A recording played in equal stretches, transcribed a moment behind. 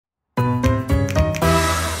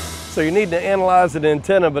So you need to analyze an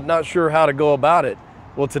antenna but not sure how to go about it.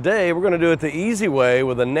 Well, today we're going to do it the easy way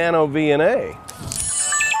with a Nano VNA.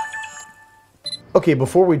 Okay,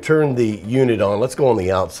 before we turn the unit on, let's go on the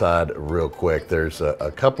outside real quick. There's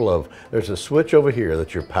there's a switch over here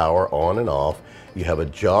that's your power on and off. You have a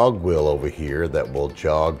jog wheel over here that will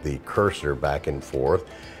jog the cursor back and forth.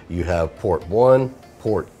 You have port 1,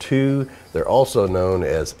 port 2. They're also known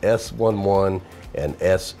as S11 and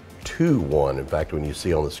S21. In fact, when you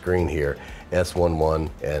see on the screen here,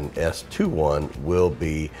 S11 and S21 will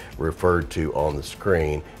be referred to on the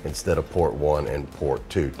screen instead of port 1 and port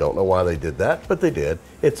 2. Don't know why they did that, but they did.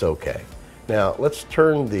 It's okay. Now let's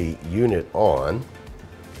turn the unit on.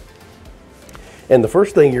 And the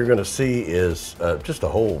first thing you're going to see is just a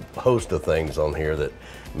whole host of things on here that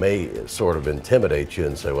may sort of intimidate you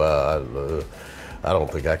and say, well, I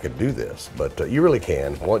don't think I could do this, but you really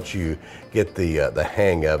can once you get the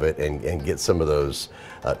hang of it and get some of those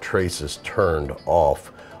traces turned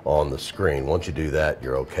off on the screen. Once you do that,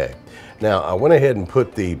 you're okay. Now, I went ahead and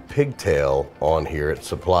put the pigtail on here. It's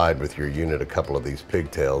supplied with your unit, a couple of these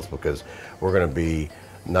pigtails, because we're going to be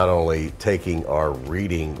not only taking our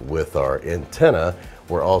reading with our antenna,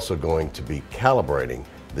 we're also going to be calibrating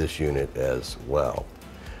this unit as well.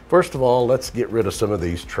 First of all, let's get rid of some of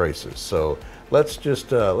these traces. So let's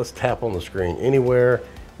just let's tap on the screen anywhere.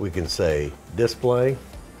 We can say display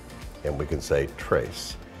and we can say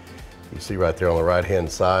trace. You see right there on the right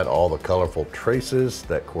hand side all the colorful traces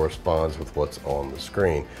that corresponds with what's on the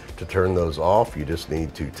screen. To turn those off, you just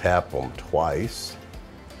need to tap them twice.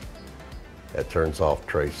 That turns off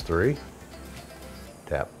trace 3.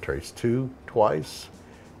 Tap trace 2 twice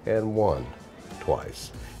and 1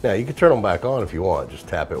 twice. Now you can turn them back on if you want. Just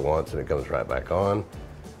tap it once and it comes right back on.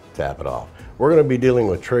 Tap it off. We're going to be dealing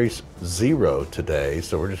with trace 0 today,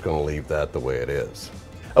 so we're just going to leave that the way it is.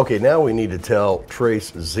 Okay, now we need to tell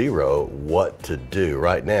trace 0 what to do.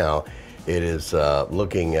 Right now it is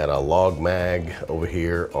looking at a log mag over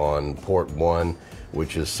here on port 1,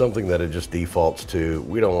 which is something that it just defaults to.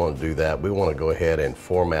 We don't want to do that. We want to go ahead and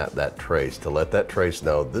format that trace to let that trace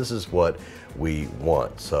know this is what we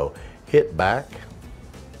want. So hit back,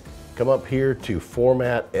 come up here to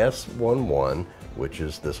format S11, which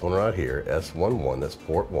is this one right here, S11, that's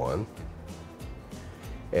port 1.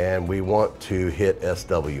 And we want to hit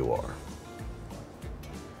SWR.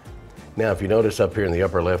 Now, if you notice up here in the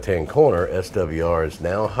upper left-hand corner, SWR is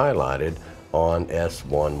now highlighted on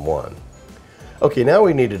S11. Okay, now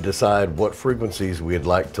we need to decide what frequencies we'd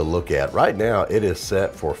like to look at. Right now, it is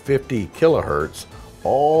set for 50 kilohertz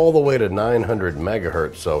all the way to 900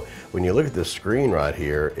 megahertz. So when you look at this screen right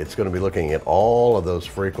here, it's going to be looking at all of those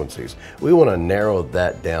frequencies. We want to narrow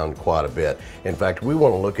that down quite a bit. In fact, we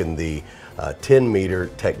want to look in the 10 meter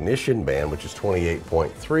technician band, which is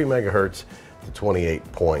 28.3 megahertz to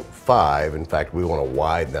 28.5. In fact, we want to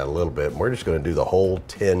widen that a little bit. We're just going to do the whole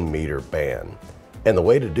 10 meter band. And the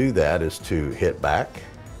way to do that is to hit back,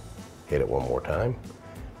 hit it one more time.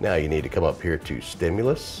 Now you need to come up here to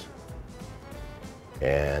stimulus,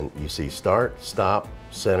 and you see start, stop,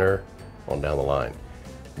 center, on down the line.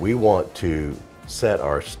 We want to set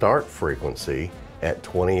our start frequency at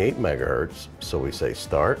 28 megahertz, so we say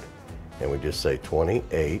start, and we just say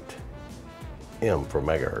 28 M for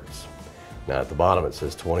megahertz. Now at the bottom it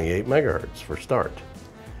says 28 megahertz for start.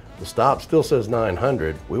 The stop still says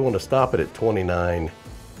 900. We want to stop it at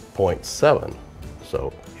 29.7.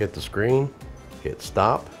 So hit the screen, hit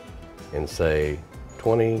stop, and say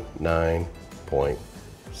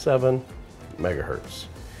 29.7 megahertz.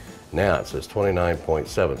 Now it says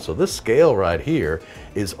 29.7. So this scale right here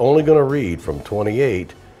is only going to read from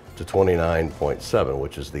 28 to 29.7,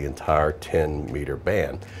 which is the entire 10 meter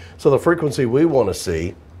band. So the frequency we want to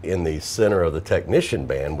see in the center of the technician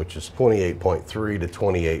band, which is 28.3 to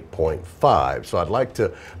 28.5. So I'd like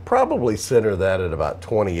to probably center that at about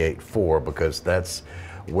 28.4, because that's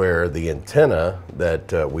where the antenna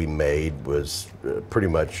that we made was pretty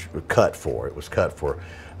much cut for. It was cut for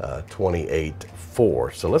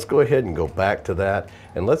 28.4. So let's go ahead and go back to that,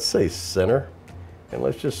 and let's say center, and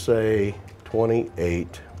let's just say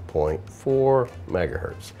 28.4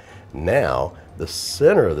 megahertz. Now, the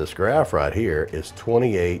center of this graph right here is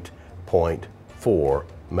 28.4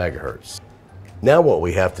 megahertz. Now what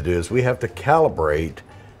we have to do is we have to calibrate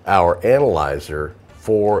our analyzer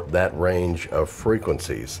for that range of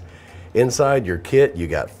frequencies. Inside your kit, you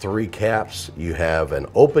got 3 caps. You have an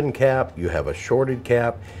open cap, you have a shorted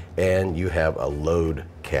cap, and you have a load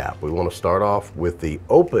cap. We want to start off with the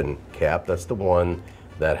open cap. That's the one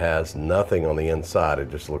that has nothing on the inside. It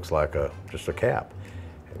just looks like just a cap.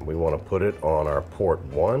 And we want to put it on our port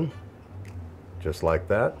 1, just like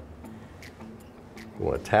that. We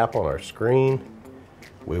want to tap on our screen.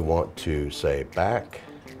 We want to say back,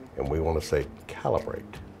 and we want to say calibrate.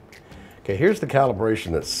 Okay, here's the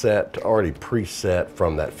calibration that's set, already preset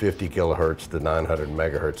from that 50 kilohertz to 900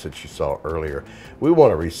 megahertz that you saw earlier. We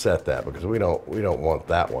want to reset that because we don't want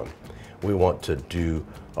that one. We want to do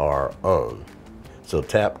our own. So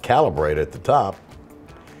tap calibrate at the top,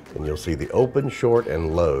 and you'll see the open, short,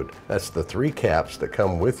 and load. That's the 3 caps that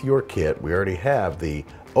come with your kit. We already have the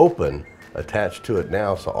open attached to it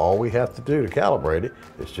now, so all we have to do to calibrate it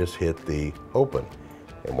is just hit the open.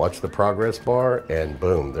 And watch the progress bar, and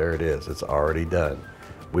boom, there it is. It's already done.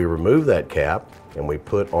 We remove that cap and we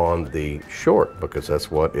put on the short because that's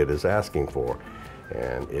what it is asking for.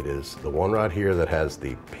 And it is the one right here that has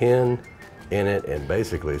the pin in it, and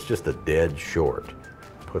basically it's just a dead short.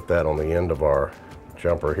 Put that on the end of our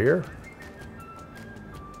jumper here,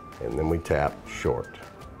 and then we tap short.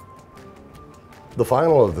 The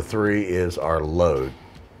final of the 3 is our load.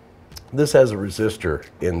 This has a resistor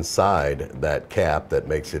inside that cap that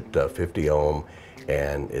makes it 50 ohm,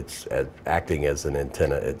 and it's acting as an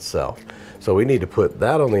antenna itself. So we need to put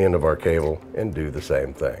that on the end of our cable and do the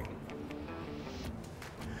same thing.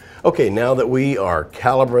 Okay, now that we are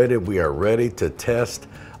calibrated, we are ready to test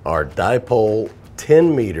our dipole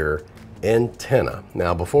 10 meter antenna.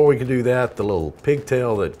 Now before we can do that, the little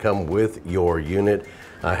pigtail that come with your unit,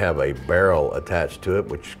 I have a barrel attached to it,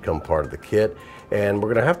 which come part of the kit. And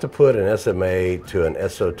we're going to have to put an SMA to an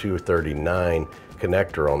SO239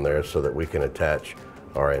 connector on there so that we can attach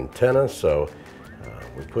our antenna. So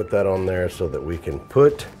we put that on there so that we can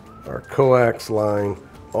put our coax line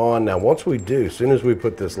on. Now once we do, as soon as we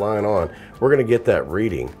put this line on, we're going to get that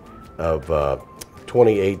reading of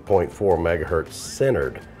 28.4 megahertz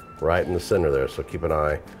centered right in the center there. So keep an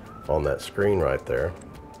eye on that screen right there.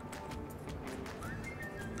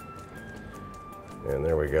 And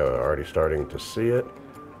there we go, already starting to see it.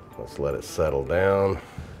 Let's let it settle down.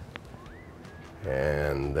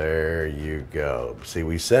 And there you go. See,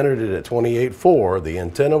 we centered it at 28.4. The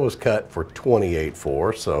antenna was cut for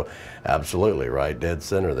 28.4, so absolutely right, dead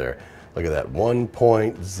center there. Look at that,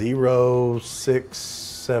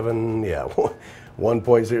 1.067, yeah,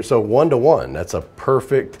 1.0, so 1 to 1. That's a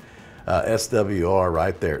perfect SWR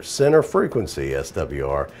right there. Center frequency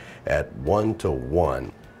SWR at 1 to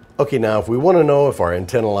 1. Okay, now if we want to know if our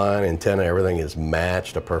antenna line, everything is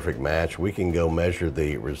matched, a perfect match, we can go measure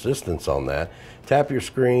the resistance on that. Tap your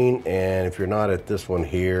screen, and if you're not at this one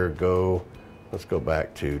here, let's go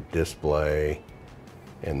back to display,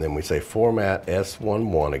 and then we say format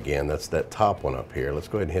S11 again. That's that top one up here. Let's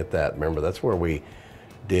go ahead and hit that. Remember, that's where we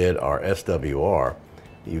did our SWR.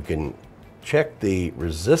 You can check the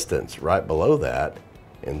resistance right below that,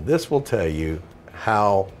 and this will tell you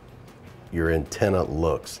how your antenna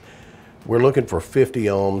looks. We're looking for 50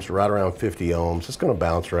 ohms, right around 50 ohms. It's going to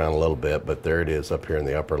bounce around a little bit, but there it is up here in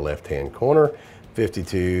the upper left-hand corner,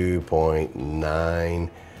 52.9.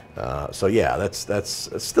 So yeah,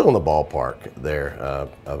 that's still in the ballpark there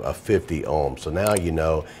of 50 ohms. So now you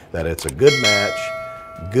know that it's a good match,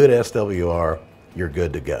 good SWR, you're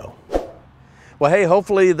good to go. Well, hey,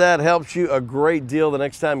 hopefully that helps you a great deal the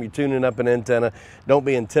next time you're tuning up an antenna. Don't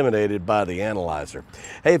be intimidated by the analyzer.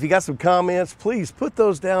 Hey, if you got some comments, please put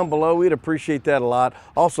those down below. We'd appreciate that a lot.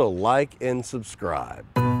 Also, like and subscribe.